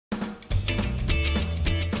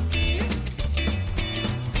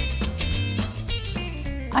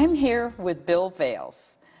I'm here with Bill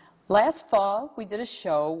Vales. Last fall, we did a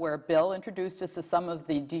show where Bill introduced us to some of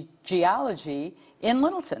the geology in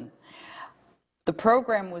Littleton. The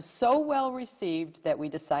program was so well received that we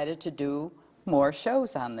decided to do more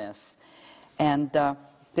shows on this. And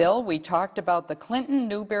Bill, we talked about the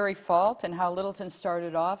Clinton-Newberry Fault and how Littleton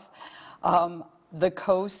started off the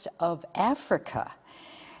coast of Africa.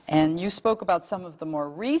 And you spoke about some of the more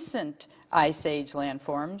recent Ice Age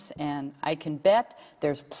landforms, and I can bet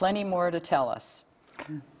there's plenty more to tell us.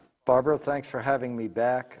 Barbara, thanks for having me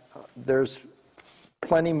back. There's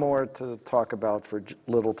plenty more to talk about for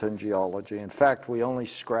Littleton geology. In fact, we only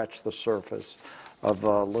scratched the surface of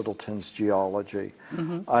Littleton's geology.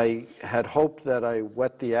 I had hoped that I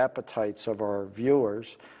whet the appetites of our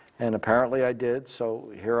viewers, and apparently I did,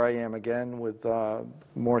 so here I am again with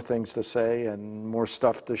more things to say and more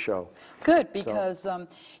stuff to show. Good, because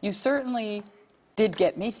you certainly did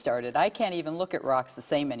get me started. I can't even look at rocks the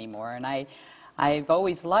same anymore, and I've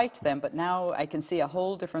always liked them, but now I can see a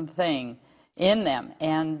whole different thing in them.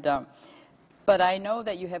 And but I know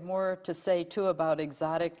that you have more to say, too, about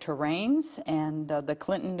exotic terrains and the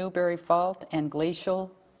Clinton-Newberry Fault and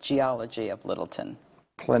glacial geology of Littleton.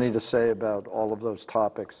 Plenty to say about all of those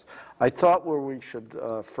topics. I thought where we should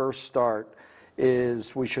first start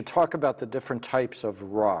is we should talk about the different types of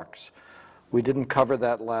rocks. We didn't cover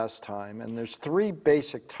that last time, and there's three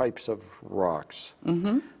basic types of rocks.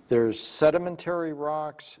 There's sedimentary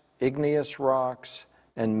rocks, igneous rocks,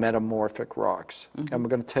 and metamorphic rocks. And we're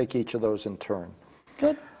going to take each of those in turn.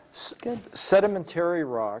 Good. Good. Sedimentary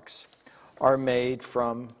rocks are made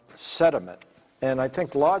from sediment. And I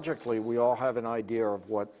think logically we all have an idea of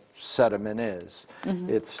what sediment is.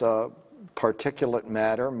 It's particulate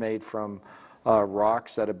matter made from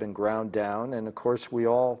rocks that have been ground down. And of course we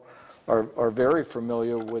all are very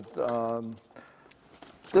familiar with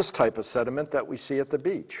this type of sediment that we see at the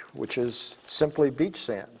beach, which is simply beach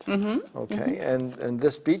sand. Okay, and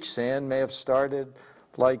this beach sand may have started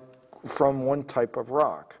like from one type of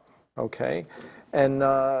rock. Okay, and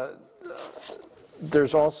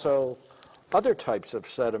there's also other types of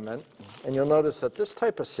sediment, and you'll notice that this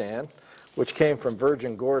type of sand, which came from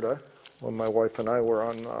Virgin Gorda when my wife and I were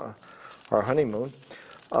on our honeymoon,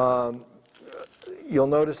 you'll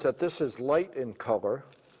notice that this is light in color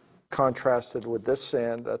contrasted with this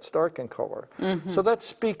sand that's dark in color. So that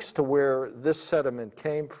speaks to where this sediment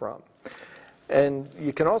came from. And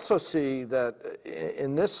you can also see that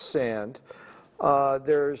in this sand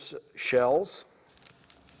there's shells,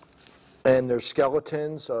 and there's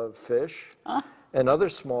skeletons of fish and other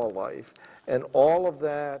small life, and all of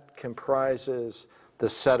that comprises the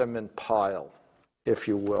sediment pile, if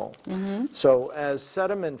you will. So as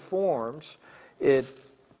sediment forms, it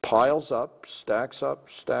piles up, stacks up,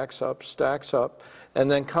 stacks up, stacks up, and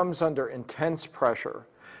then comes under intense pressure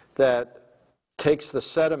that takes the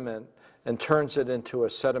sediment and turns it into a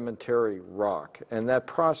sedimentary rock. And that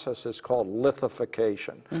process is called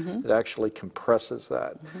lithification. It actually compresses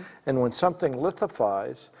that. And when something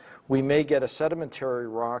lithifies, we may get a sedimentary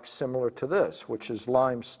rock similar to this, which is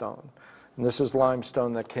limestone. And this is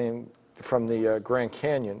limestone that came from the Grand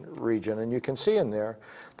Canyon region. And you can see in there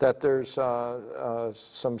that there's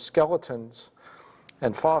some skeletons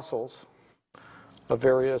and fossils of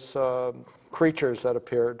various creatures that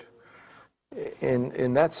appeared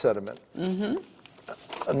in that sediment.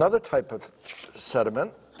 Another type of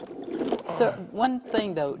sediment. So one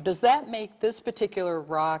thing though, does that make this particular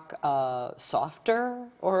rock softer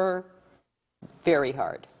or very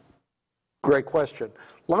hard? Great question.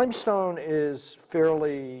 Limestone is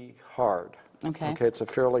fairly hard. Okay, it's a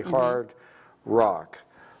fairly hard rock.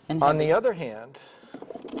 And on the other hand,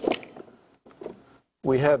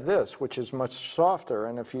 we have this, which is much softer,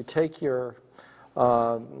 and if you take your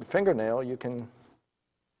fingernail, you can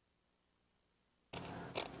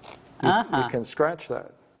you can scratch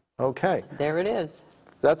that. Okay. There it is.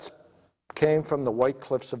 That came from the White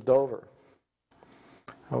Cliffs of Dover.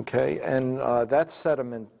 Okay, and that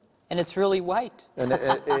sediment. And it's really white. And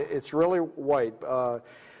it's really white.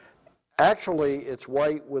 Actually, it's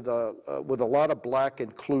white with a lot of black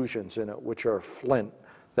inclusions in it, which are flint.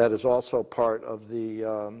 That is also part of the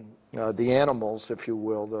animals, if you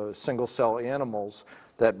will, the single-cell animals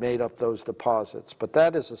that made up those deposits. But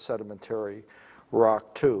that is a sedimentary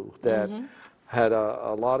rock, too, that had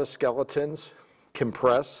a lot of skeletons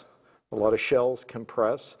compress, a lot of shells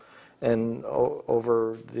compress, and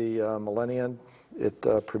over the millennia, it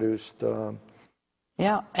produced...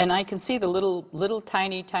 yeah, and I can see the little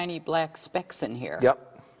tiny black specks in here.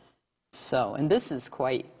 Yep. So, and this is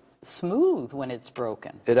quite smooth when it's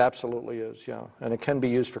broken. It absolutely is, yeah. And it can be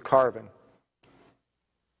used for carving.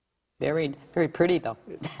 Very, very pretty, though.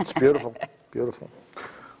 It's beautiful, beautiful.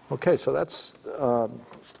 Okay, so that's,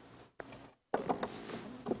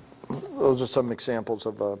 those are some examples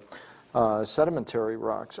of sedimentary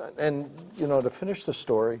rocks. And, you know, to finish the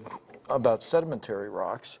story about sedimentary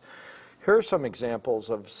rocks, here are some examples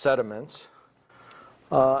of sediments.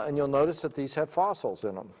 And you'll notice that these have fossils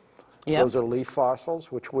in them. Yep. Those are leaf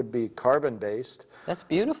fossils, which would be carbon-based. That's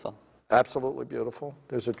beautiful. Absolutely beautiful.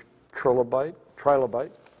 There's a trilobite,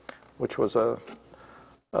 which was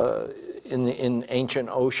in ancient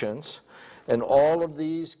oceans. And all of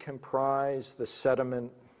these comprise the sedimentary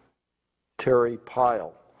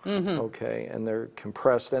pile. Okay, and they're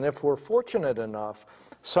compressed. And if we're fortunate enough,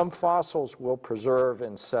 some fossils will preserve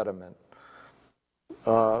in sediment.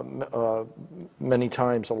 Many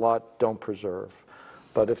times a lot don't preserve.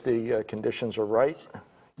 But if the conditions are right,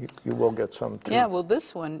 you will get some too. Yeah, well,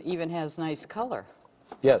 this one even has nice color.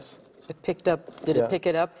 Yes. It picked up, did Yeah. it pick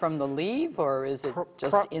it up from the leaf, or is it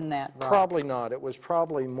just in that rock? Probably not. It was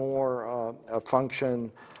probably more a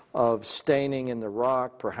function of staining in the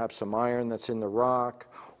rock, perhaps some iron that's in the rock,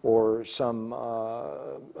 or some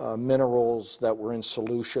minerals that were in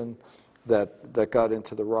solution that got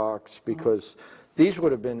into the rocks, because these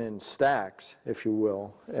would have been in stacks, if you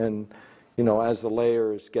will, and you know, as the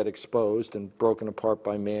layers get exposed and broken apart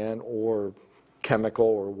by man or chemical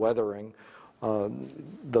or weathering,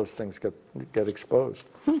 those things get exposed.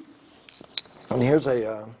 And here's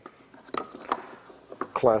a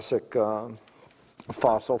classic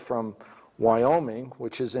fossil from Wyoming,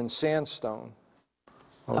 which is in sandstone.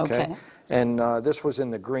 Okay. And this was in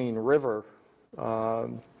the Green River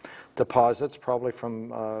deposits, probably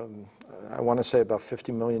from, I want to say about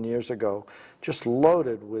 50 million years ago, just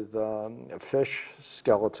loaded with fish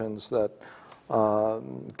skeletons that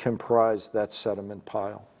comprise that sediment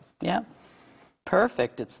pile. Yeah,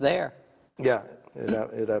 perfect, it's there. Yeah,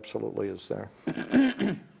 it absolutely is there.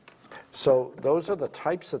 So those are the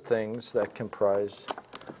types of things that comprise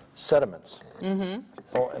sediments.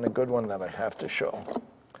 Oh, and a good one that I have to show.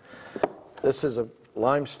 This is a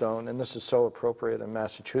limestone, and this is so appropriate in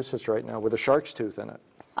Massachusetts right now, with a shark's tooth in it.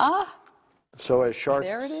 Ah, So as sharks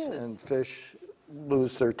there it is. and fish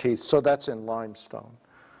lose their teeth, so that's in limestone.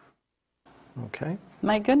 Okay.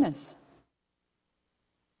 My goodness.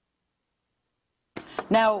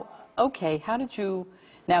 Now, okay, how did you,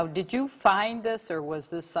 now did you find this, or was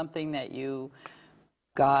this something that you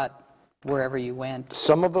got wherever you went?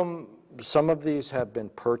 Some of these have been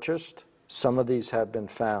purchased, some of these have been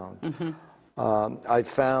found. I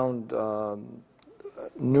found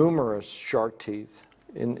numerous shark teeth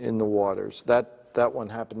in the waters. That one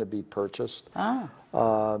happened to be purchased.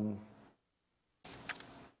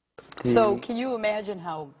 So can you imagine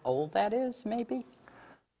how old that is, maybe?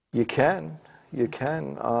 You can.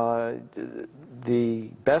 The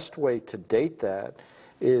best way to date that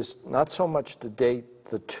is not so much to date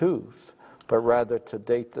the tooth, but rather to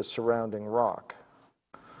date the surrounding rock.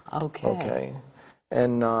 Okay.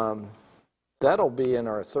 And that'll be in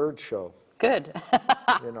our third show. Good.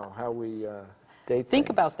 You know, how we date Think things.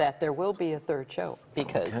 about that. There will be a third show,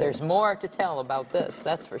 because there's more to tell about this,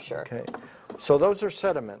 that's for sure. Okay. So those are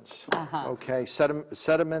sediments. Okay.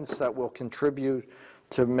 Sediments that will contribute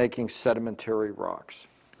to making sedimentary rocks.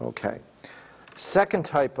 Okay. Second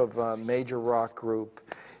type of major rock group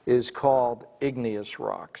is called igneous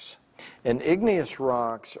rocks. And igneous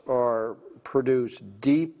rocks are produced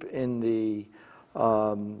deep in the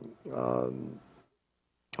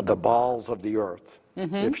bowels of the earth,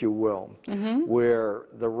 if you will, where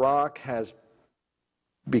the rock has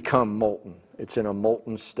become molten. It's in a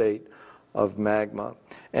molten state of magma.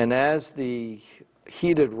 And as the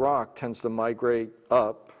heated rock tends to migrate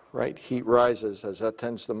up, right, heat rises, as that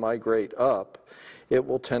tends to migrate up, it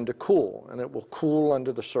will tend to cool, and it will cool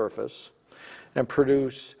under the surface and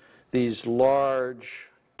produce these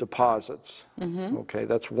large deposits. Okay,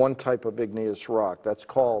 that's one type of igneous rock. That's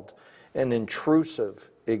called an intrusive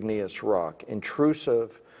igneous rock.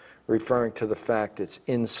 Intrusive referring to the fact it's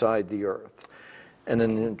inside the earth. And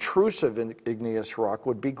an intrusive igneous rock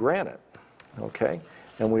would be granite. Okay,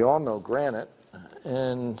 and we all know granite.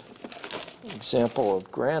 And example of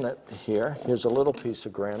granite here. Here's a little piece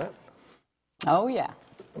of granite. Oh, yeah.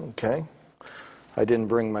 Okay. I didn't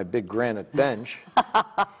bring my big granite bench.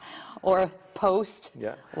 Or a post.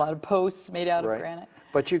 Yeah. A lot of posts made out of Right. granite.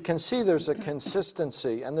 But you can see there's a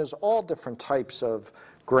consistency, and there's all different types of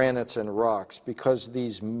granites and rocks, because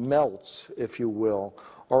these melts, if you will,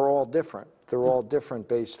 are all different. They're all different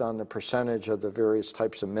based on the percentage of the various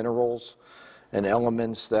types of minerals and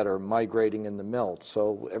elements that are migrating in the melt.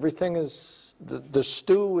 So everything is, the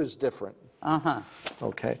stew is different.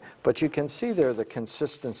 Okay, but you can see there the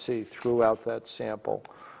consistency throughout that sample,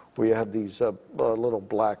 where you have these little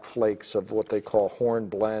black flakes of what they call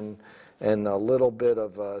hornblende, and a little bit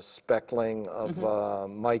of speckling of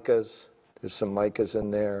micas. There's some micas in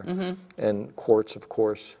there, and quartz, of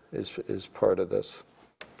course, is part of this.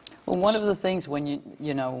 Well, one of the things when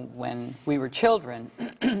when we were children,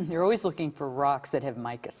 you're always looking for rocks that have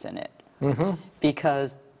micas in it,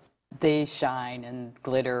 because they shine and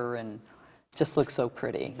glitter and just look so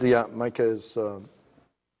pretty. Yeah, mica is.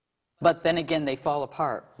 But then again, they fall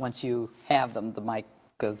apart once you have them. The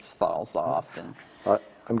micas falls off. And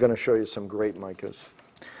I'm going to show you some great micas.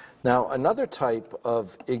 Now, another type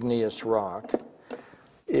of igneous rock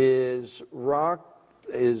is rock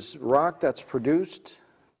that's produced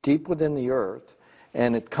deep within the earth,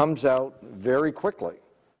 and it comes out very quickly.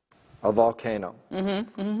 A volcano.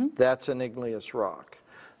 That's an igneous rock.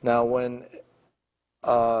 Now, when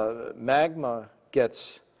magma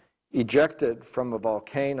gets ejected from a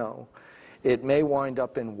volcano, it may wind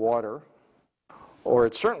up in water, or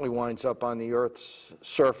it certainly winds up on the Earth's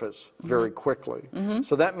surface very quickly.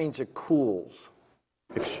 So that means it cools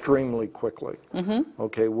extremely quickly.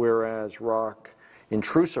 Okay, whereas rock,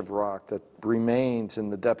 intrusive rock that remains in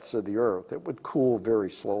the depths of the Earth, it would cool very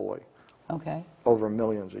slowly. okay. Over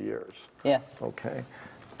millions of years. Yes. Okay,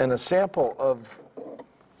 and a sample of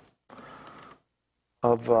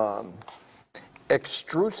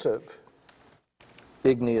extrusive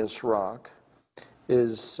igneous rock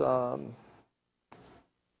is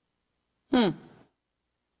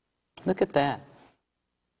Look at that.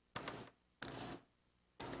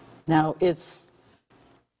 Now is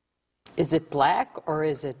it black or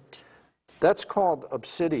is it? that's called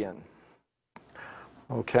obsidian.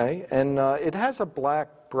 Okay, and it has a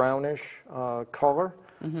black brownish color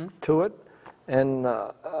to it, and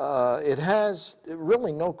it has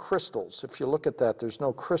really no crystals. If you look at that, there's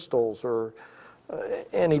no crystals or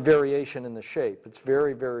any variation in the shape. It's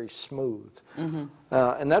very, very smooth.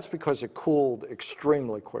 And that's because it cooled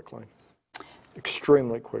extremely quickly.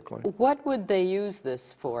 Extremely quickly. What would they use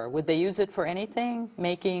this for? Would they use it for anything?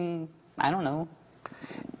 Making, I don't know.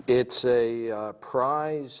 It's a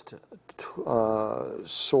prized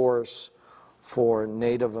source for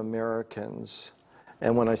Native Americans.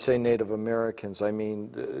 And when I say Native Americans, I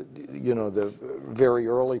mean, the very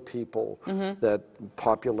early people that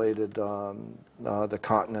populated the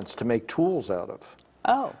continents to make tools out of.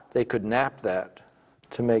 Oh. They could nap that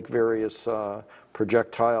to make various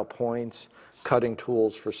projectile points, cutting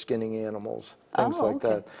tools for skinning animals, things like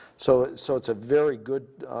that. So it's a very good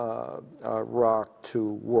rock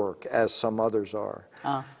to work, as some others are.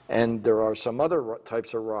 And there are some other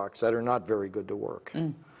types of rocks that are not very good to work.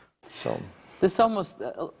 So. This almost,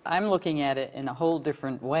 I'm looking at it in a whole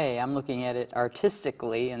different way. I'm looking at it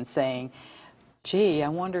artistically and saying, gee, I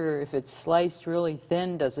wonder if it's sliced really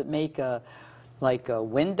thin, does it make like a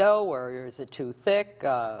window, or is it too thick?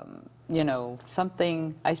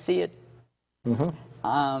 Something, I see it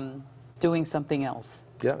doing something else.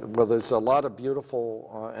 Yeah, well, there's a lot of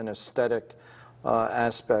beautiful and aesthetic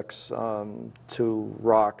aspects to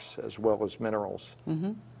rocks as well as minerals.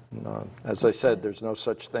 As I said, there's no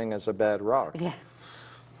such thing as a bad rock. Yeah.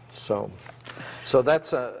 So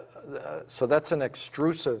that's an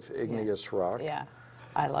extrusive igneous rock. Yeah,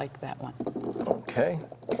 I like that one. Okay,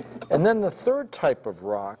 and then the third type of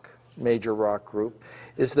rock, major rock group,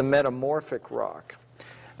 is the metamorphic rock.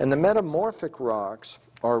 And the metamorphic rocks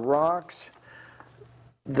are rocks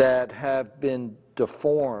that have been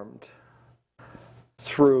deformed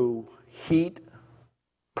through heat,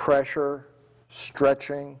 pressure,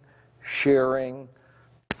 stretching, shearing,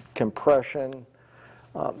 compression,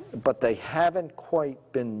 but they haven't quite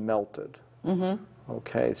been melted.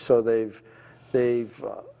 Okay, so they've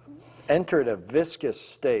entered a viscous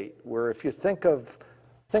state where, if you think of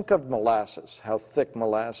molasses, how thick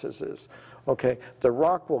molasses is. Okay, the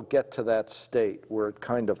rock will get to that state where it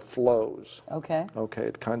kind of flows. Okay. Okay,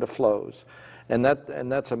 it kind of flows, and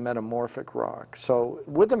that's a metamorphic rock. So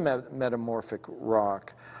with a metamorphic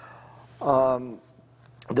rock,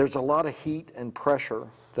 there's a lot of heat and pressure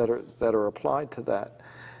that are applied to that,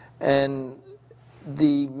 and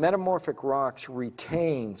the metamorphic rocks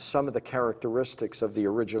retain some of the characteristics of the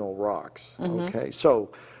original rocks. Okay,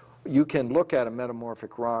 so you can look at a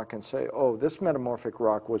metamorphic rock and say, oh, this metamorphic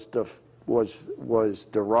rock was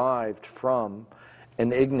derived from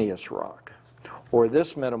an igneous rock, or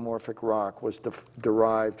this metamorphic rock was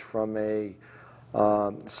derived from a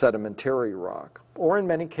sedimentary rock, or in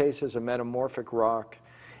many cases a metamorphic rock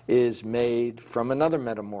is made from another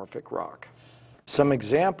metamorphic rock. Some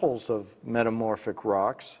examples of metamorphic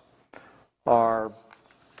rocks are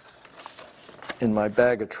in my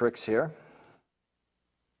bag of tricks here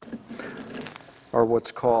are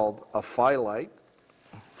what's called a phyllite.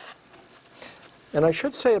 And I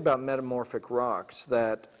should say about metamorphic rocks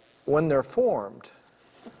that when they're formed,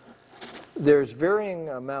 there's varying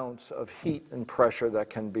amounts of heat and pressure that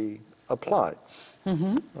can be applied.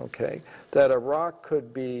 Okay, that a rock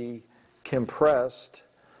could be compressed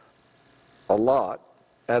a lot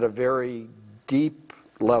at a very deep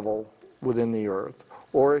level within the earth,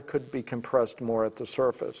 or it could be compressed more at the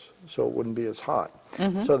surface, so it wouldn't be as hot.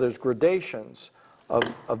 So there's gradations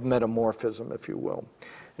of metamorphism, if you will.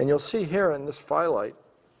 And you'll see here in this phyllite,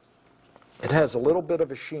 it has a little bit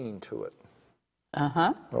of a sheen to it.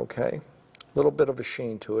 Okay, a little bit of a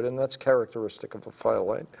sheen to it, and that's characteristic of a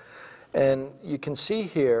phyllite. And you can see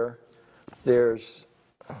here, there's,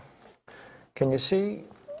 can you see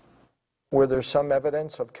where there's some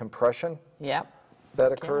evidence of compression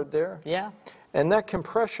that occurred there? Yeah. And that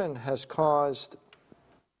compression has caused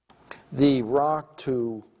the rock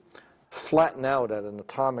to flatten out at an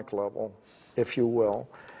atomic level, if you will,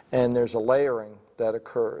 and there's a layering that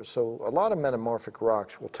occurs. So a lot of metamorphic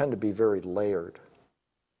rocks will tend to be very layered.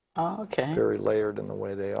 Oh, okay. Very layered in the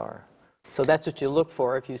way they are. So that's what you look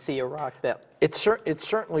for if you see a rock that... It's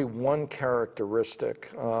certainly one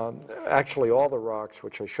characteristic. Actually, all the rocks,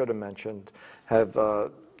 which I should have mentioned, have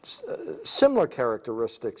similar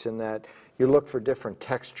characteristics in that you look for different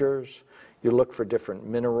textures, you look for different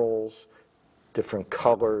minerals, different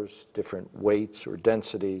colors, different weights or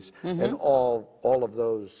densities, and all of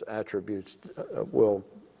those attributes will,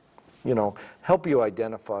 you know, help you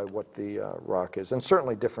identify what the rock is, and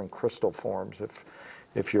certainly different crystal forms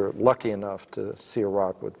if you're lucky enough to see a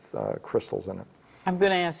rock with crystals in it. I'm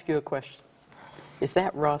going to ask you a question. Is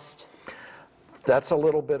that rust? That's a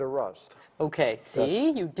little bit of rust. Okay, see,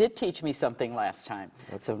 you did teach me something last time.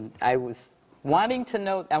 So I was wanting to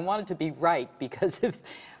know, I wanted to be right, because if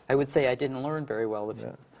I would say I didn't learn very well if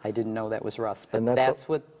I didn't know that was rust. But that's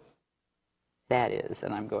what that is,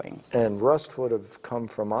 and I'm going. And rust would have come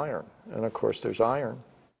from iron, and of course there's iron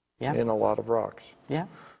in a lot of rocks. Yeah.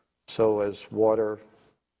 So as water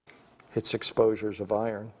hits exposures of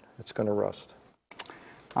iron, it's going to rust.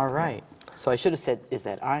 All right. So I should have said, is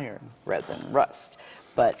that iron rather than rust?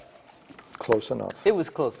 But close enough. It was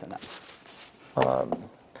close enough.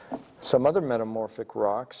 Some other metamorphic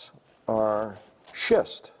rocks are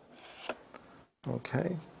schist.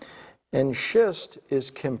 Okay. And schist is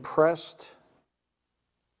compressed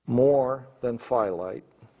more than phyllite.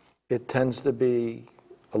 It tends to be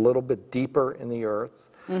a little bit deeper in the earth.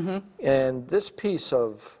 And this piece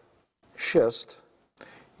of schist,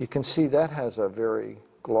 you can see that has a very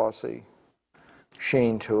glossy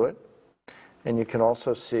sheen to it. And you can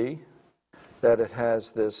also see that it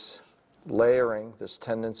has this layering, this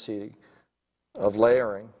tendency of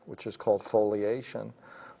layering, which is called foliation.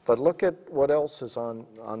 But look at what else is on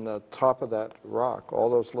the top of that rock,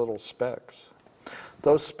 all those little specks.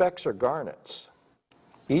 Those specks are garnets.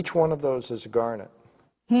 Each one of those is a garnet.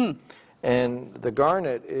 And the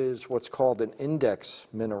garnet is what's called an index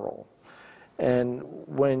mineral. And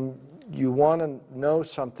when you want to know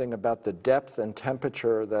something about the depth and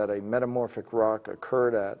temperature that a metamorphic rock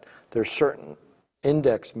occurred at, there's certain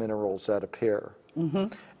index minerals that appear.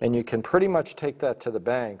 And you can pretty much take that to the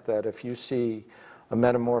bank, that if you see a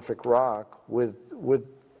metamorphic rock with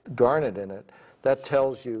garnet in it, that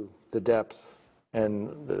tells you the depth and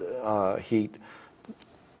the heat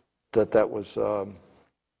that was...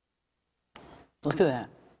 Look at that.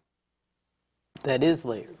 That is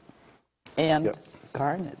layered. And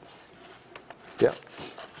garnets. Yeah.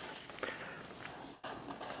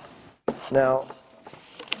 Now,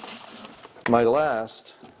 my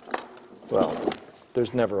last, well,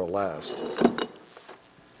 there's never a last.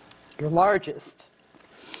 Your largest.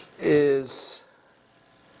 It's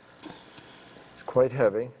quite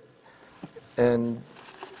heavy. And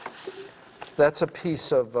that's a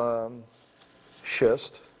piece of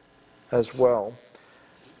schist as well.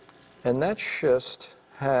 And that schist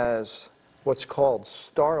has what's called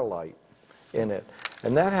starlight in it.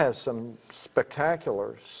 And that has some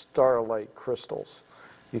spectacular starlight crystals.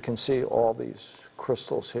 You can see all these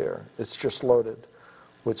crystals here. It's just loaded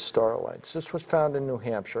with starlights. This was found in New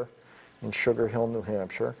Hampshire, in Sugar Hill, New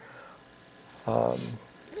Hampshire.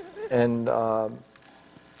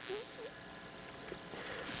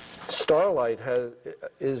 Starlight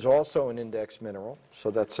is also an index mineral, so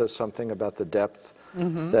that says something about the depth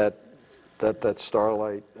that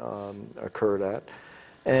starlight occurred at.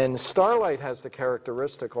 And starlight has the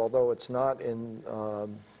characteristic, although it's not in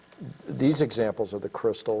these examples of the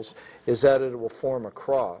crystals, is that it will form a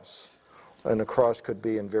cross. And a cross could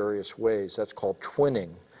be in various ways. That's called twinning.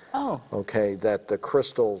 Oh. Okay, that the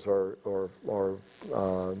crystals are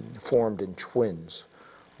formed in twins.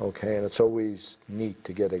 Okay, and it's always neat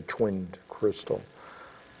to get a twinned crystal.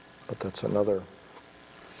 But that's another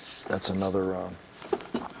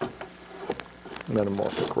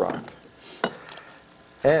metamorphic rock.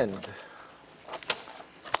 And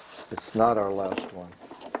it's not our last one.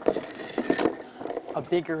 A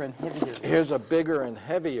bigger and heavier. Here's a bigger and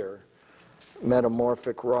heavier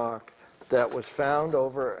metamorphic rock that was found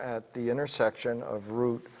over at the intersection of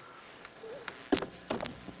Route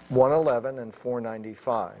 111 and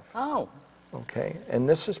 495. Oh. Okay, and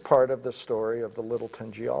this is part of the story of the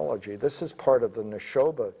Littleton geology. This is part of the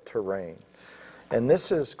Neshoba terrain. And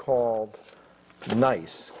this is called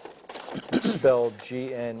gneiss. It's spelled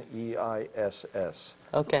G-N-E-I-S-S.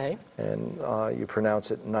 Okay. And you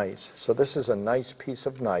pronounce it nice. So this is a nice piece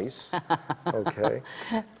of gneiss, okay?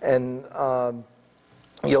 And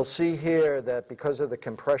you'll see here that because of the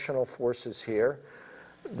compressional forces here,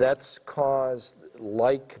 that's caused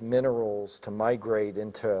like minerals to migrate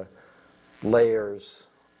into layers,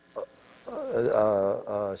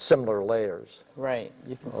 similar layers. Right,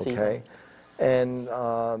 you can see Okay, and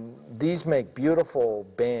these make beautiful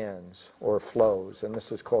bands or flows, and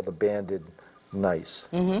this is called a banded gneiss.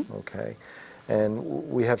 Okay, and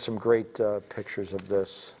we have some great pictures of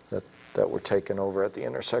this that were taken over at the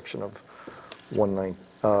intersection of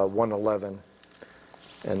 111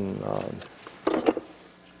 and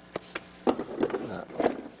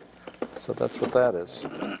so that's what that is.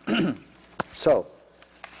 So,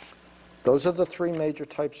 those are the three major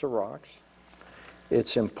types of rocks.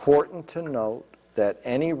 It's important to note that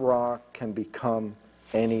any rock can become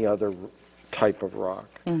any other type of rock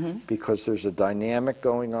because there's a dynamic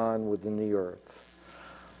going on within the earth.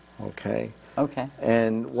 Okay? Okay.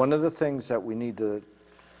 And one of the things that we need to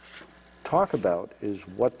talk about is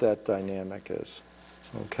what that dynamic is.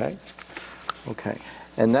 Okay? Okay.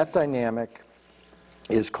 And that dynamic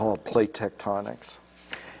is called plate tectonics.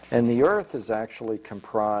 And the Earth is actually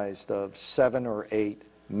comprised of 7 or 8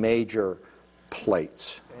 major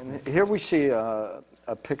plates. And here we see a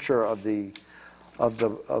picture of the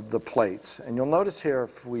plates. And you'll notice here,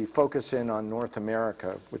 if we focus in on North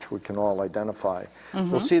America, which we can all identify,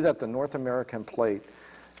 we'll see that the North American plate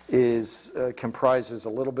comprises a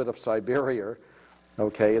little bit of Siberia.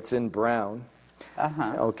 Okay, it's in brown.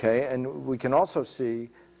 Okay, and we can also see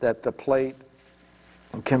that the plate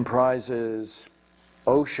comprises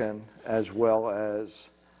ocean as well as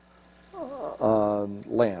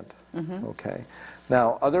land. Okay.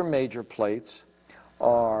 Now, other major plates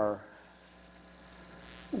are,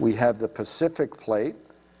 we have the Pacific plate,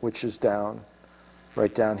 which is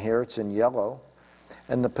right down here. It's in yellow.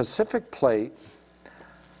 And the Pacific plate,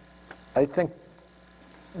 I think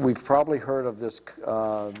we've probably heard of this,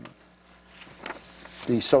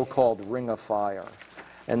 the so-called Ring of Fire.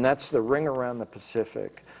 And that's the ring around the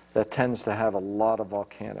Pacific that tends to have a lot of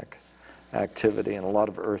volcanic activity and a lot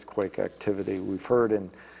of earthquake activity. We've heard in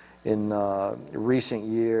recent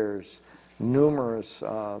years numerous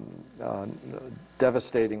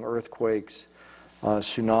devastating earthquakes,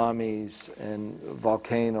 tsunamis, and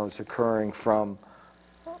volcanoes occurring from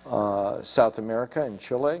South America and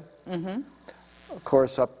Chile. Of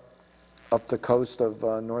course, up the coast of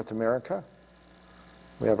North America,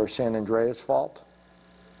 we have our San Andreas Fault,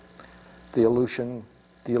 the Aleutian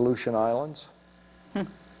Islands.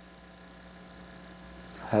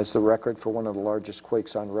 Has the record for one of the largest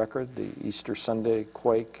quakes on record, the Easter Sunday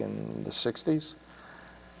quake in the 60s.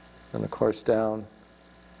 And of course down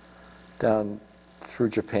through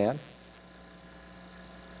Japan,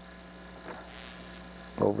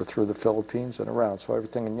 over through the Philippines and around, so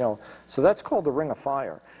everything in yellow. So that's called the Ring of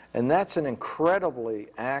Fire. And that's an incredibly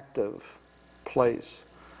active place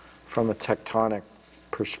from a tectonic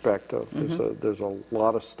perspective. There's a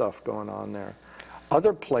lot of stuff going on there.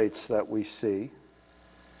 Other plates that we see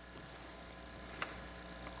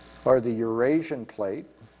are the Eurasian plate,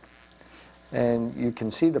 and you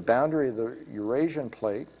can see the boundary of the Eurasian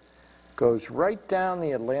plate goes right down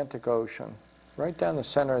the Atlantic Ocean, right down the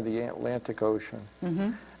center of the Atlantic Ocean.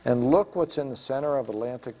 And look what's in the center of the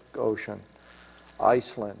Atlantic Ocean.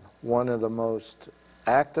 Iceland, one of the most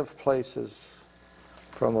active places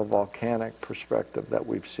from a volcanic perspective that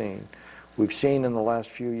we've seen. We've seen in the last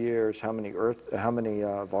few years how many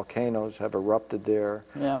volcanoes have erupted there,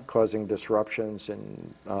 causing disruptions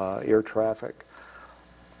in air traffic.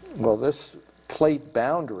 Well, this plate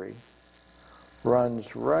boundary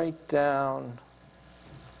runs right down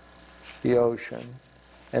the ocean,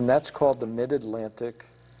 and that's called the Mid-Atlantic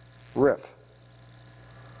Rift.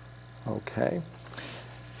 Okay,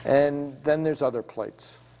 and then there's other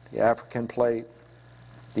plates, the African plate,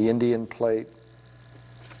 the Indian plate,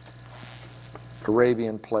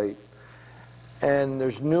 Arabian plate, and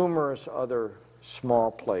there's numerous other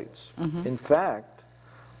small plates. In fact,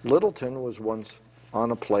 Littleton was once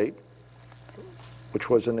on a plate, which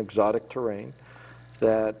was an exotic terrain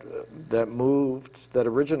that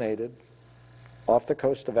originated off the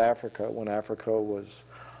coast of Africa when Africa was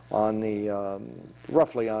on the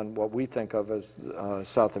roughly on what we think of as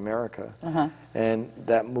South America, and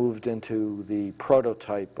that moved into the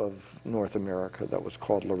prototype of North America that was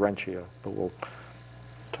called Laurentia, but we'll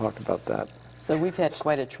talk about that. So we've had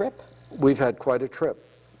quite a trip. We've had quite a trip.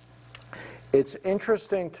 It's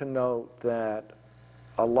interesting to note that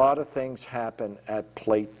a lot of things happen at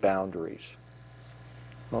plate boundaries.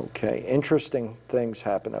 Okay, interesting things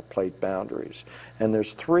happen at plate boundaries. And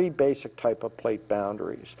there's three basic type of plate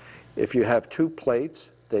boundaries. If you have two plates,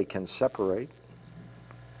 they can separate.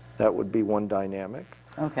 That would be one dynamic.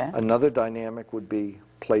 Okay. Another dynamic would be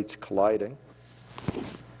plates colliding.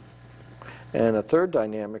 And a third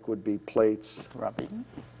dynamic would be plates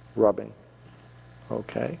rubbing.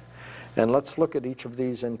 Okay. And let's look at each of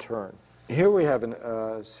these in turn. Here we have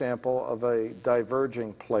a sample of a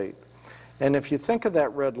diverging plate. And if you think of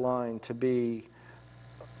that red line to be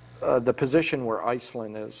the position where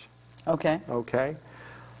Iceland is, okay,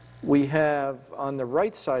 we have on the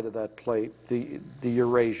right side of that plate the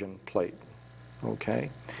Eurasian plate, okay,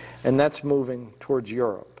 and that's moving towards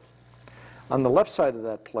Europe. On the left side of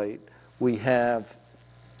that plate, we have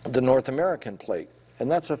the North American plate, and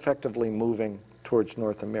that's effectively moving towards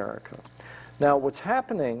North America. Now, what's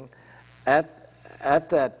happening at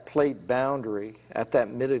that plate boundary, at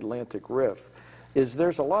that mid-Atlantic rift, is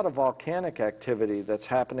there's a lot of volcanic activity that's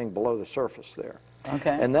happening below the surface there.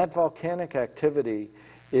 Okay. And that volcanic activity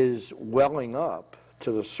is welling up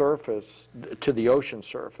to the surface, to the ocean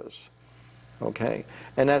surface. Okay?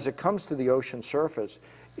 And as it comes to the ocean surface,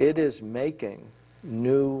 it is making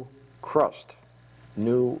new crust,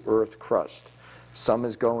 new earth crust. Some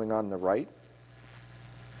is going on the right,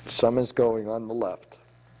 some is going on the left.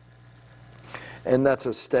 And that's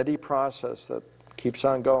a steady process that keeps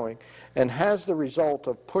on going and has the result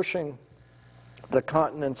of pushing the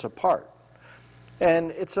continents apart. And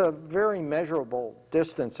it's a very measurable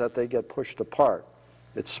distance that they get pushed apart.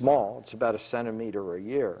 It's small, it's about 1 centimeter a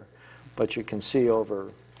year, but you can see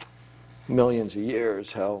over millions of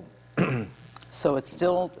years how... So it's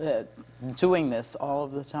still doing this all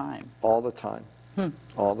of the time? All the time.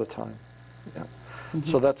 All the time. Yeah.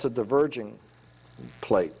 So that's a diverging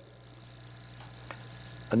plate.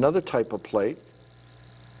 Another type of plate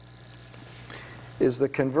is the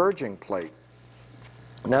converging plate.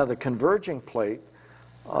 Now, the converging plate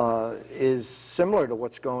is similar to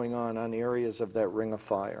what's going on areas of that ring of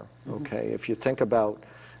fire. Okay, if you think about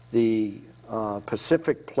the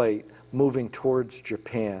Pacific plate moving towards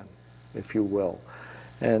Japan, if you will,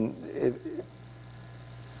 and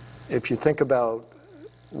if you think about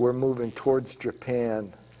we're moving towards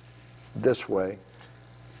Japan this way,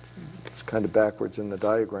 it's kind of backwards in the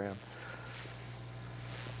diagram.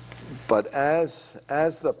 But as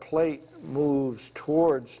the plate moves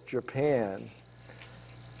towards Japan,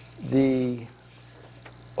 the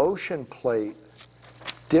ocean plate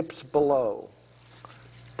dips below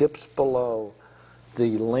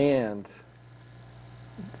the land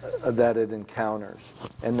that it encounters.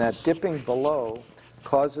 And that dipping below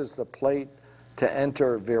causes the plate to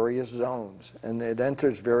enter various zones, and it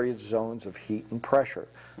enters various zones of heat and pressure.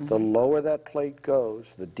 The lower that plate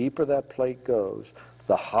goes, the deeper that plate goes,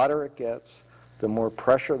 the hotter it gets, the more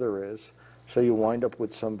pressure there is, so you wind up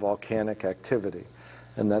with some volcanic activity.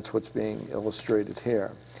 And that's what's being illustrated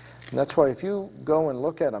here. And that's why if you go and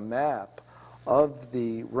look at a map of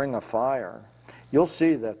the Ring of Fire, you'll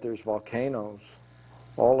see that there's volcanoes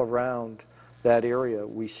all around that area.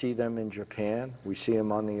 We see them in Japan, we see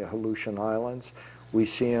them on the Aleutian Islands, we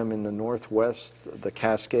see them in the northwest, the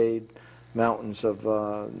Cascade Mountains of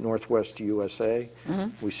northwest USA,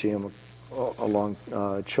 we see them along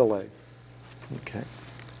Chile. Okay.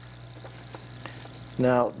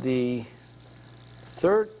 Now the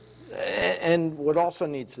third, and what also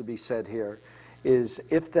needs to be said here, is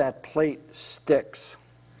if that plate sticks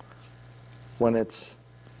when it's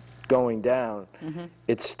going down,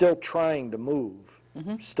 it's still trying to move,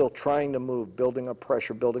 building up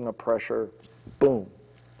pressure, boom,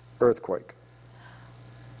 earthquake.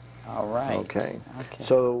 All right. Okay.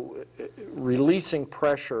 So releasing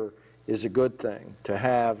pressure is a good thing, to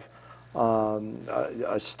have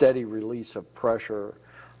a steady release of pressure.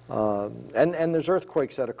 And there's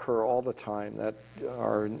earthquakes that occur all the time that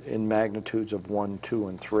are in magnitudes of 1, 2,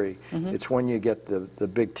 and 3. It's when you get the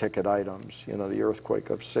big ticket items, you know, the earthquake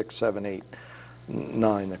of 6, 7, 8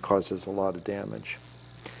 that causes a lot of damage.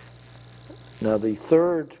 Now the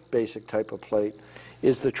third basic type of plate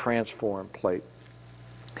is the transform plate.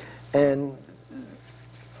 And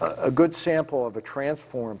a good sample of a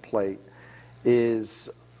transform plate is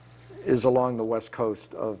along the west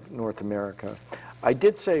coast of North America. I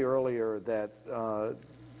did say earlier that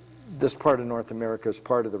this part of North America is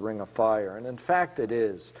part of the Ring of Fire, and in fact it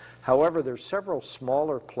is. However, there's several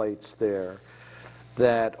smaller plates there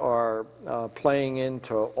that are playing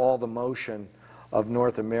into all the motion of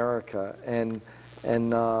North America, and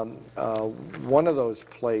one of those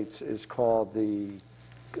plates is called the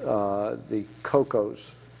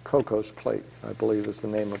Cocos plate, I believe is the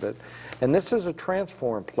name of it. And this is a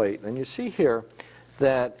transform plate, and you see here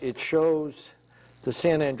that it shows the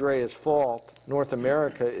San Andreas Fault. North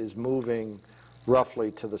America is moving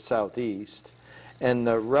roughly to the southeast, and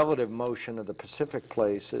the relative motion of the Pacific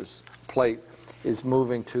plate is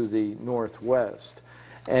moving to the northwest.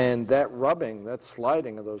 And that rubbing, that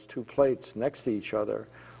sliding of those two plates next to each other,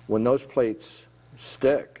 when those plates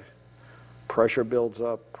stick, pressure builds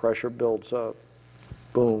up,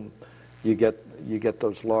 boom, you get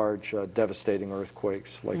those large, devastating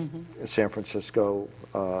earthquakes like San Francisco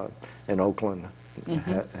and Oakland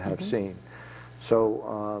have seen.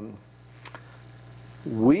 So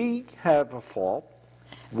we have a fault.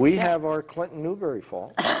 We have our Clinton-Newberry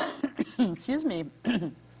fault. Excuse me.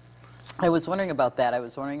 I was wondering about that. I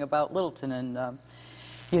was wondering about Littleton and,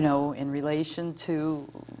 you know, in relation to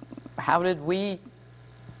how did we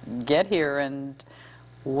get here and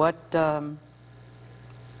what, you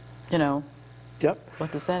know, yep.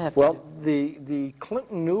 What does that have to do? Well, the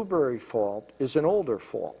Clinton-Newberry fault is an older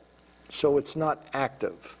fault, so it's not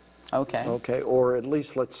active. Okay. Okay, or at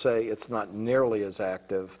least let's say it's not nearly as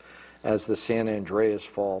active as the San Andreas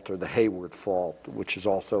Fault or the Hayward Fault, which is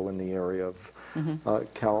also in the area of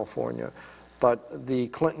California. But the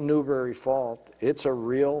Clinton-Newberry Fault, it's a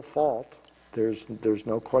real fault. There's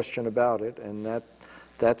no question about it, and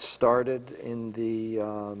that started in the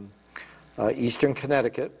eastern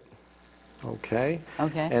Connecticut, okay?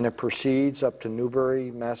 Okay. And it proceeds up to Newbury,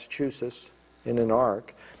 Massachusetts in an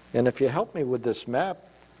arc. And if you help me with this map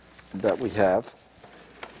that we have,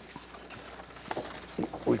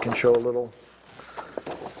 we can show a little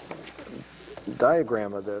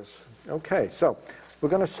diagram of this. Okay, so we're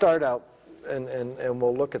going to start out and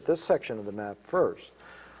we'll look at this section of the map first.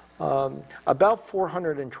 About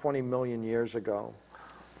 420 million years ago,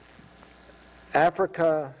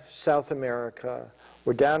 Africa, South America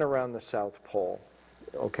were down around the South Pole,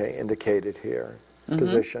 okay, indicated here,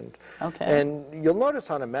 positioned. Okay. And you'll notice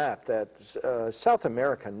on a map that South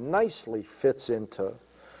America nicely fits into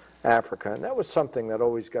Africa, and that was something that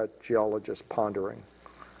always got geologists pondering,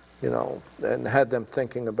 you know, and had them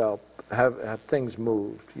thinking about have things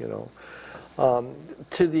moved, you know.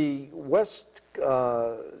 To the west,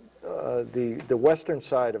 the western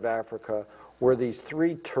side of Africa were these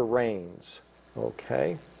three terrains,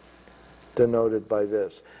 okay, denoted by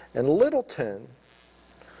this. And Littleton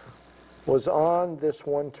was on this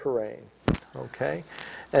one terrain, okay?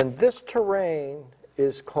 And this terrain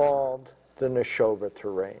is called the Neshoba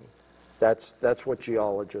terrain. That's what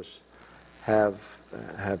geologists have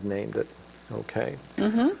named it, okay?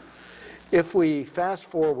 If we fast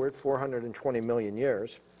forward 420 million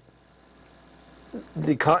years,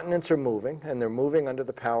 the continents are moving, and they're moving under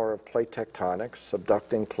the power of plate tectonics,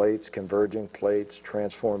 subducting plates, converging plates,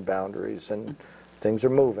 transform boundaries, and things are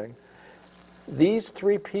moving. These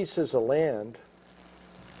three pieces of land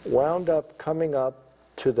wound up coming up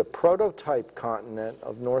to the prototype continent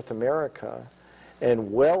of North America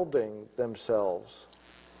and welding themselves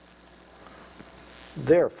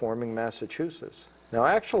there, forming Massachusetts. Now,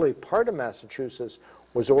 actually, part of Massachusetts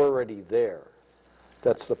was already there.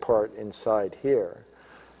 That's the part inside here.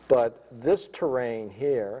 But this terrain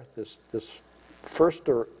here, this first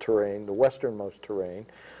terrain, the westernmost terrain,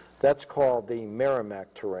 that's called the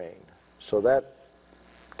Merrimack terrain. So that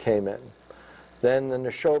came in. Then the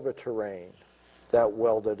Neshoba terrain, that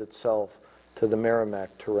welded itself to the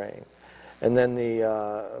Merrimack terrain. And then the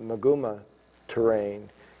Maguma terrain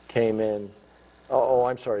came in. Oh,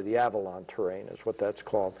 I'm sorry, the Avalon terrain is what that's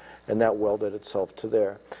called. And that welded itself to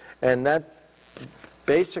there. And that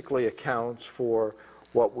basically accounts for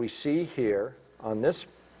what we see here on this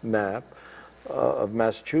map of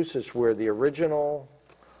Massachusetts, where the original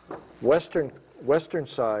western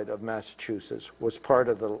side of Massachusetts was part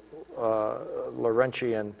of the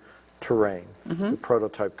Laurentian terrain, the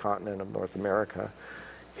prototype continent of North America.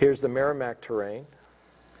 Here's the Merrimack terrain.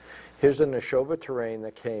 Here's the Neshoba terrain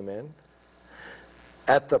that came in.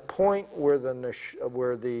 At the point where the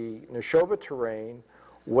Neshoba terrain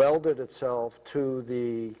welded itself to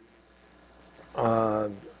the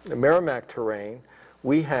Merrimack terrain,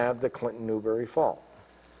 we have the Clinton-Newberry Fault.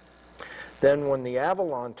 Then when the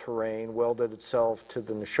Avalon terrain welded itself to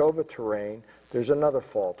the Neshoba terrain, there's another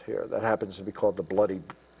fault here that happens to be called the Bloody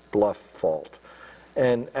Bluff Fault.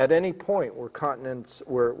 And at any point where continents,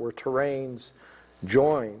 where terrains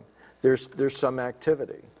join, there's some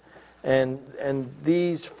activity. And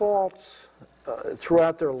these faults,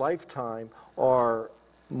 throughout their lifetime, are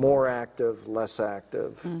more active, less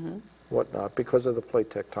active, whatnot, because of the plate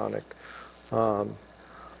tectonic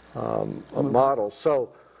model. So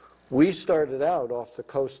we started out off the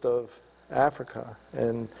coast of Africa,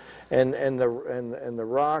 and the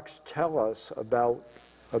rocks tell us about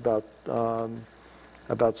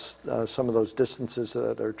some of those distances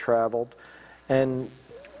that are traveled. And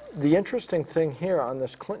the interesting thing here on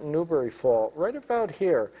this Clinton-Newberry Fault, right about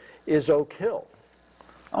here, is Oak Hill.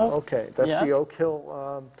 Oh, okay, that's yes. the Oak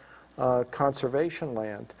Hill conservation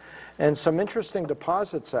land. And some interesting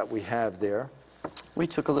deposits that we have there. We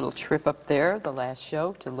took a little trip up there the last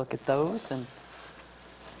show to look at those, and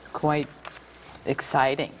quite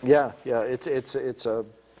exciting. Yeah, it's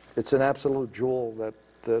an absolute jewel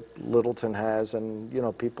that Littleton has, and you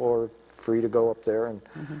know, people are free to go up there and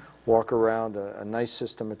walk around a nice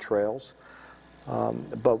system of trails.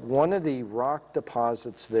 But one of the rock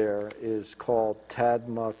deposits there is called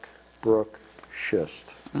Tadmuck Brook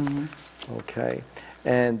Schist. Okay,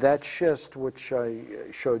 and that schist, which I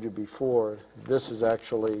showed you before, this is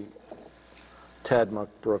actually Tadmuck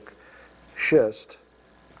Brook Schist,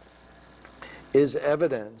 is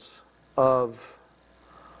evidence of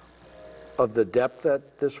the depth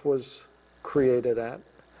that this was created at,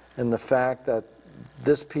 and the fact that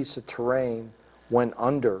this piece of terrain went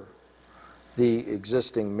under the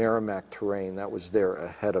existing Merrimack terrain that was there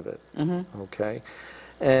ahead of it. Okay,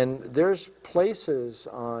 and there's places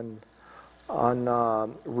on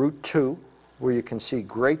Route 2 where you can see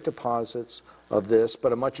great deposits of this,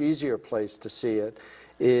 but a much easier place to see it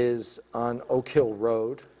is on Oak Hill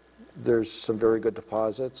Road. There's some very good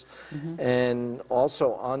deposits, and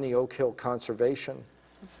also on the Oak Hill Conservation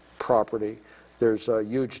property, there's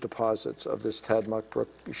huge deposits of this Tadmuck Brook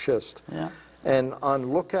Schist. Yeah. And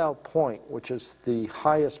on Lookout Point, which is the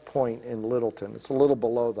highest point in Littleton, it's a little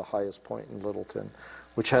below the highest point in Littleton,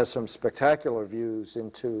 which has some spectacular views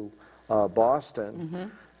into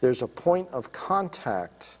Boston, there's a point of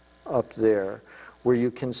contact up there where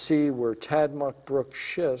you can see where Tadmuck Brook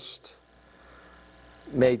Schist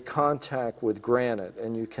made contact with granite,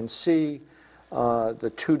 and you can see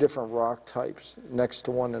the two different rock types next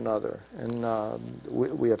to one another, and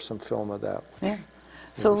we have some film of that. Yeah.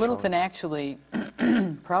 So Littleton actually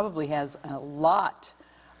probably has a lot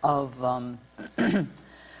of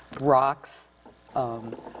rocks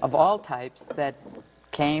of all types that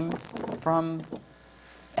came from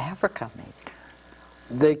Africa, maybe.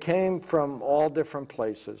 They came from all different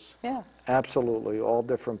places. Yeah. Absolutely, all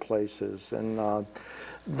different places. And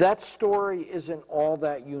that story isn't all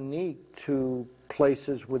that unique to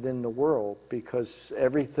places within the world, because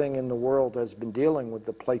everything in the world has been dealing with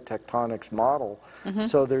the plate tectonics model.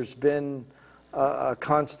 So there's been a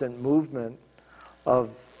constant movement of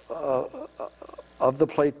the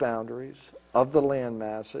plate boundaries, of the land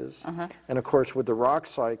masses. And of course, with the rock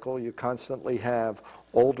cycle, you constantly have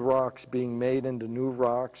old rocks being made into new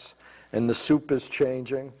rocks, and the soup is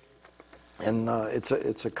changing. And it's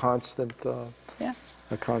a constant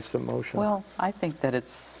motion. Well, I think that it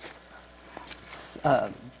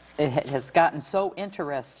has gotten so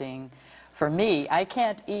interesting for me. I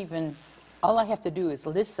can't even, all I have to do is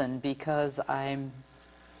listen, because I'm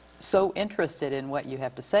so interested in what you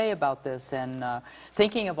have to say about this, and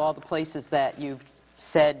thinking of all the places that you've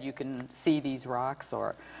said you can see these rocks,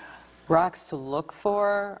 or rocks to look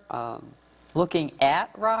for, looking at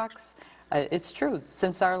rocks. It's true,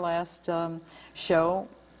 since our last show,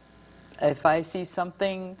 if I see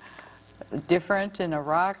something different in a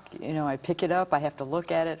rock, you know, I pick it up, I have to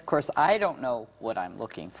look at it. Of course, I don't know what I'm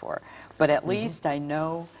looking for, but at least I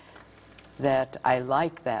know that I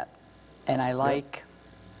like that, and I like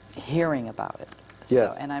hearing about it.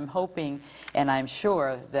 Yes. So, and I'm hoping, and I'm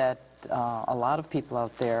sure that a lot of people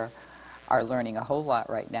out there are learning a whole lot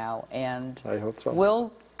right now, and I hope so.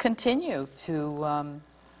 will continue to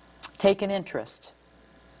take an interest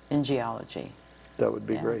in geology. That would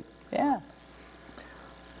be great. Yeah.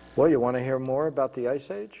 Well, you want to hear more about the Ice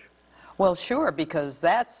Age? Well, sure, because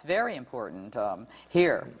that's very important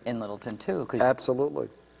here in Littleton, too. Absolutely.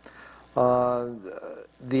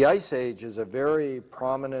 The Ice Age is a very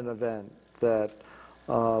prominent event that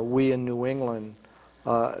we in New England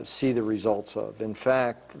see the results of. In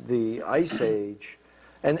fact, the Ice Age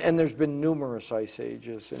And there's been numerous ice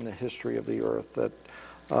ages in the history of the Earth that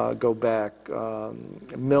go back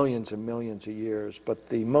millions and millions of years. But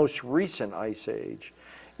the most recent ice age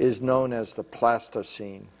is known as the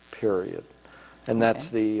Pleistocene period. And that's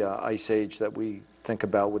the ice age that we think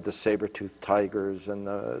about with the saber-toothed tigers and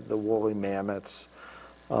the woolly mammoths.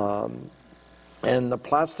 And the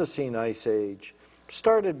Pleistocene ice age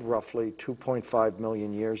started roughly 2.5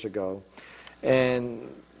 million years ago. And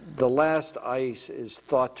the last ice is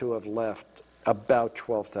thought to have left about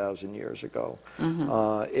 12,000 years ago.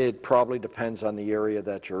 It probably depends on the area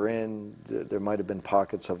that you're in. There might have been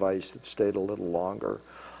pockets of ice that stayed a little longer.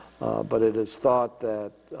 But it is thought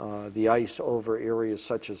that the ice over areas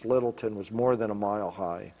such as Littleton was more than a mile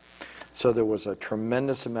high. So there was a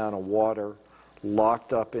tremendous amount of water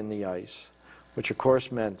locked up in the ice, which of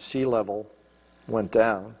course meant sea level went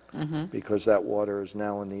down because that water is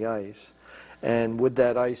now in the ice. And with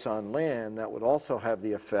that ice on land, that would also have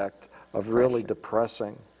the effect of really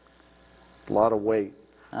depressing a lot of weight.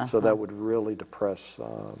 So that would really depress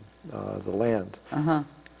the land.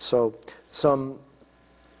 So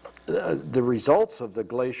the results of the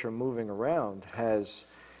glacier moving around has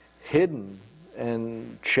hidden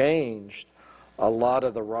and changed a lot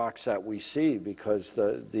of the rocks that we see, because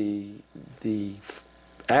the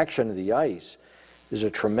action of the ice is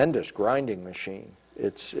a tremendous grinding machine.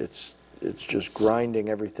 It's just grinding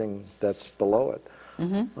everything that's below it.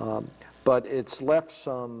 But it's left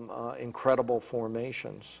some incredible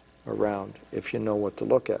formations around, if you know what to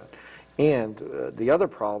look at. And the other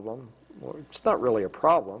problem, or it's not really a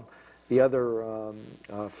problem, the other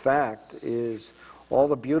fact is all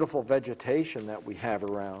the beautiful vegetation that we have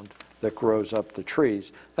around that grows up the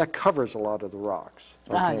trees, that covers a lot of the rocks,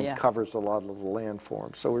 and covers a lot of the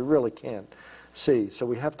landforms. So we really can't see. So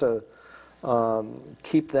we have to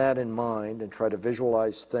keep that in mind and try to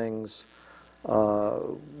visualize things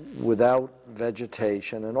without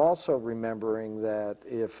vegetation, and also remembering that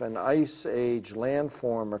if an ice age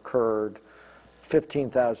landform occurred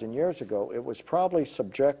 15,000 years ago, it was probably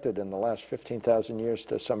subjected in the last 15,000 years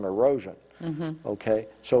to some erosion. Okay,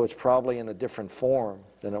 so it's probably in a different form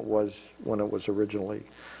than it was when it was originally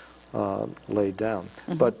laid down.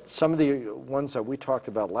 But some of the ones that we talked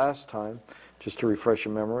about last time, just to refresh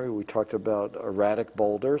your memory, we talked about erratic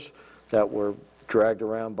boulders that were dragged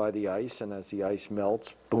around by the ice, and as the ice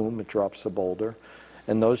melts, boom, it drops the boulder.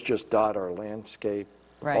 And those just dot our landscape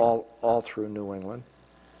all through New England.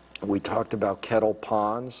 We talked about kettle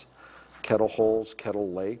ponds, kettle holes,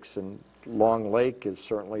 kettle lakes, and Long Lake is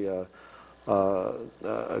certainly a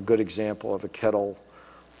good example of a kettle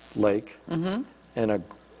lake. And a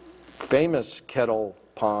famous kettle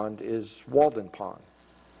pond is Walden Pond.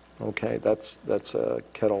 Okay, that's a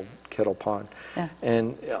kettle pond.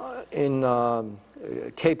 And in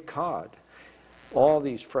Cape Cod, all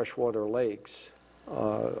these freshwater lakes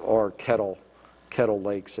are kettle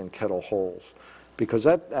lakes and kettle holes, because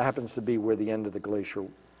that happens to be where the end of the glacier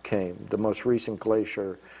came. The most recent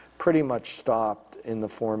glacier pretty much stopped in the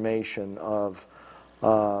formation of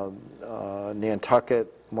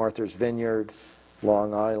Nantucket, Martha's Vineyard,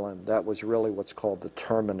 Long Island. That was really what's called the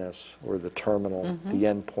terminus, or the terminal, the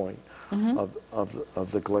end point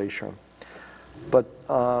of the glacier. But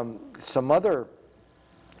some other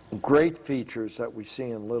great features that we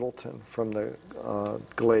see in Littleton from the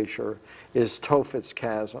glacier is Tophet's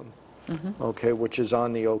Chasm, okay, which is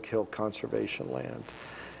on the Oak Hill Conservation Land.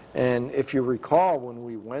 And if you recall, when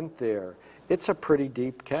we went there, it's a pretty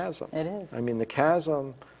deep chasm. It is. I mean, the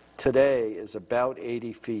chasm today is about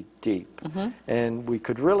 80 feet deep. And we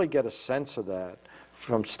could really get a sense of that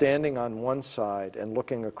from standing on one side and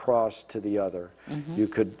looking across to the other. You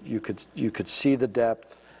could see the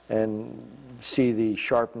depth and see the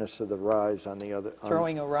sharpness of the rise on the other.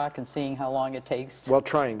 Throwing a rock and seeing how long it takes. Well,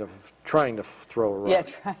 trying to throw a rock. Yeah,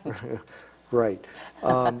 trying to. Right.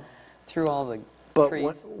 Through all the trees.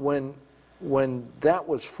 But when that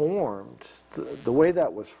was formed, the way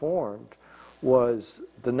that was formed was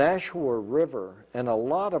the Nashua River, and a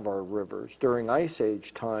lot of our rivers during Ice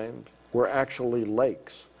Age times were actually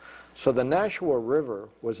lakes. So the Nashua River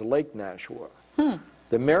was Lake Nashua.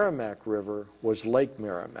 The Merrimack River was Lake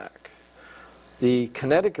Merrimack. The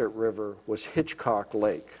Connecticut River was Hitchcock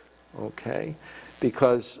Lake, okay?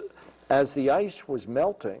 Because as the ice was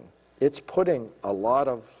melting, it's putting a lot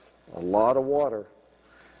of water,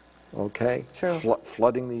 okay,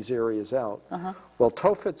 flooding these areas out. Well,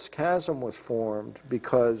 Tophet's Chasm was formed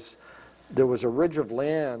because there was a ridge of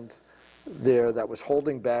land there that was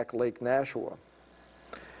holding back Lake Nashua.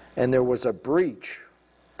 And there was a breach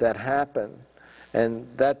that happened, and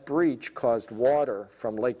that breach caused water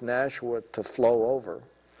from Lake Nashua to flow over.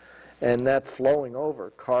 And that flowing over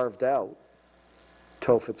carved out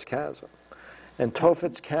Tophet's Chasm. And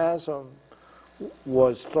Tophet's Chasm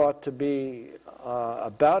was thought to be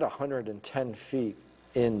about 110 feet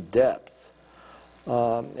in depth.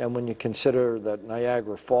 And when you consider that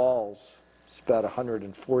Niagara Falls is about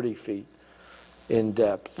 140 feet in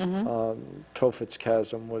depth, Tophet's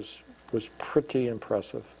Chasm was pretty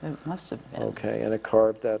impressive. It must have been. Okay, and it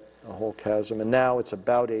carved that whole chasm. And now it's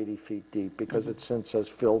about 80 feet deep because it since has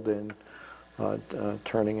filled in,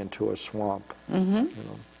 turning into a swamp. You know.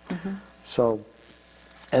 So,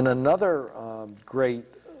 and another great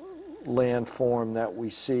landform that we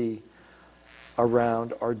see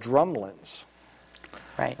around are drumlins.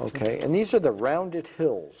 Right. Okay, and these are the rounded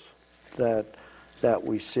hills that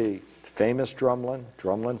we see. Famous drumlin,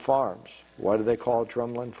 Drumlin Farms. Why do they call it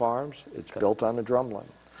Drumlin Farms? It's built on a drumlin.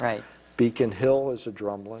 Right. Beacon Hill is a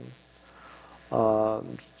drumlin.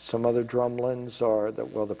 Some other drumlins are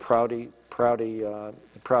the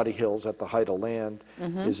Prouty Hills at the height of land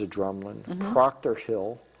is a drumlin. Proctor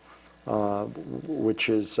Hill, which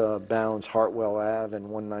is bounds Hartwell Ave and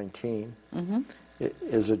 119,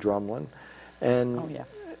 is a drumlin. And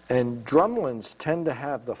and drumlins tend to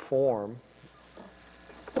have the form.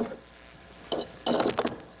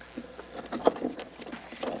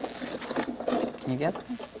 You get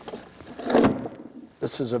them?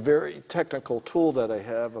 This is a very technical tool that I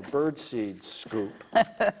have, a birdseed scoop.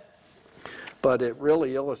 But it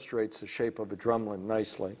really illustrates the shape of a drumlin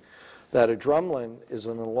nicely. That a drumlin is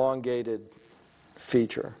an elongated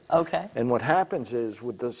feature. Okay. And what happens is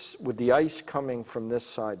with the ice coming from this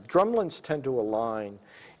side, drumlins tend to align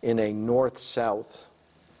in a north-south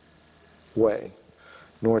way,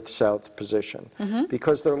 north-south position,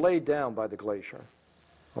 because they're laid down by the glacier.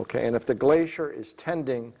 Okay, and if the glacier is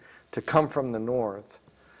tending to come from the north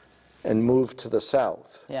and move to the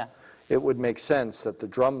south, it would make sense that the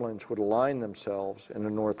drumlins would align themselves in a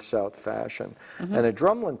north-south fashion. And a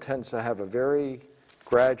drumlin tends to have a very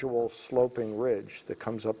gradual sloping ridge that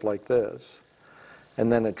comes up like this,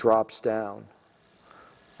 and then it drops down,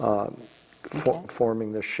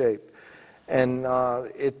 forming this shape. And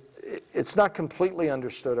it's not completely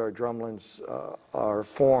understood how drumlins are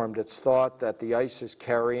formed. It's thought that the ice is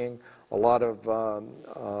carrying a lot of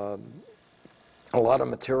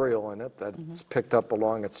material in it that's picked up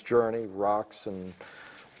along its journey, rocks and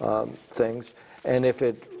things. And if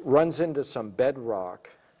it runs into some bedrock,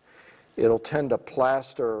 it'll tend to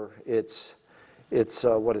plaster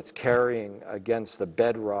what it's carrying against the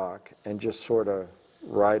bedrock and just sort of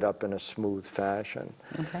ride up in a smooth fashion.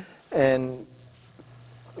 And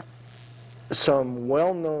some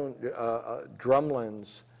well-known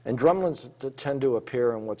drumlins, and drumlins tend to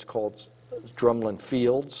appear in what's called drumlin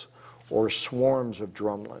fields or swarms of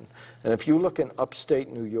drumlin. And if you look in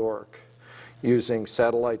upstate New York using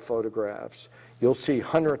satellite photographs, you'll see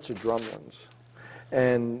hundreds of drumlins.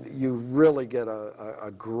 And you really get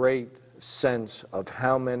a great sense of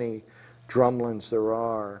how many drumlins there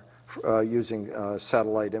are using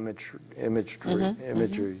satellite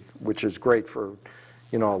imagery, which is great for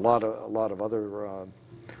a lot of other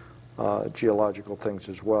geological things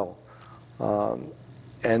as well.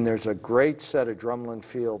 And there's a great set of drumlin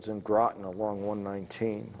fields in Groton along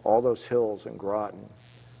 119. All those hills in Groton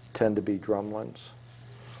tend to be drumlins.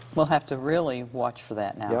 We'll have to really watch for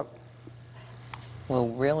that now. Yep. We'll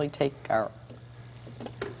really take our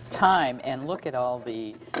time and look at all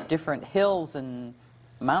the different hills and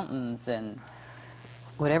mountains and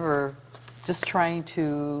whatever, just trying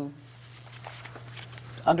to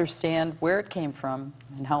understand where it came from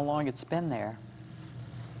and how long it's been there.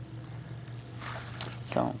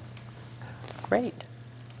 So, great.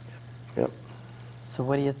 Yep. So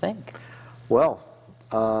what do you think? Well,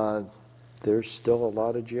 there's still a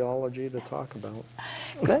lot of geology to talk about.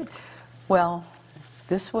 Good. Well,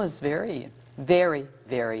 this was very, very,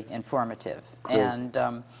 very informative. Great. And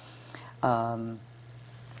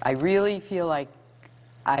I really feel like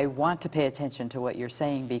I want to pay attention to what you're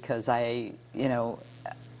saying because I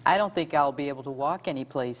don't think I'll be able to walk any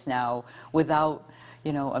place now without,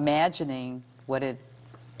 imagining what had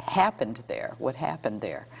happened there, what happened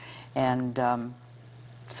there. And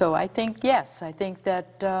so I think, yes, I think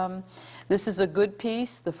that this is a good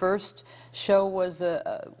piece. The first show was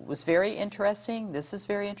very interesting. This is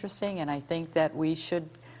very interesting, and I think that we should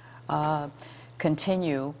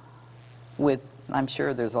continue with, I'm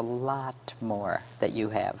sure there's a lot more that you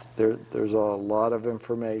have. There's a lot of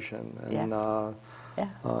information, and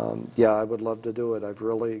yeah, I would love to do it. I've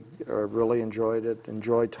really enjoyed it,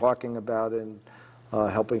 enjoyed talking about it, and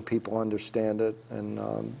helping people understand it, and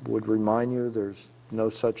would remind you there's no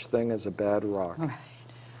such thing as a bad rock. Right.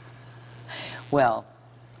 Well,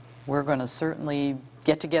 we're going to certainly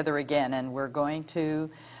get together again, and we're going to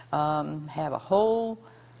have a whole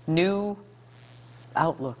new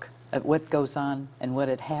outlook at what goes on and what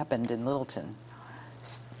had happened in Littleton.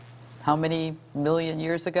 How many million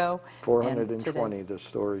years ago? And 420, today. the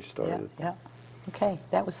story started. Yeah, yeah. Okay,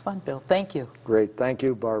 that was fun, Bill. Thank you. Great. Thank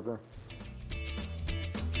you, Barbara.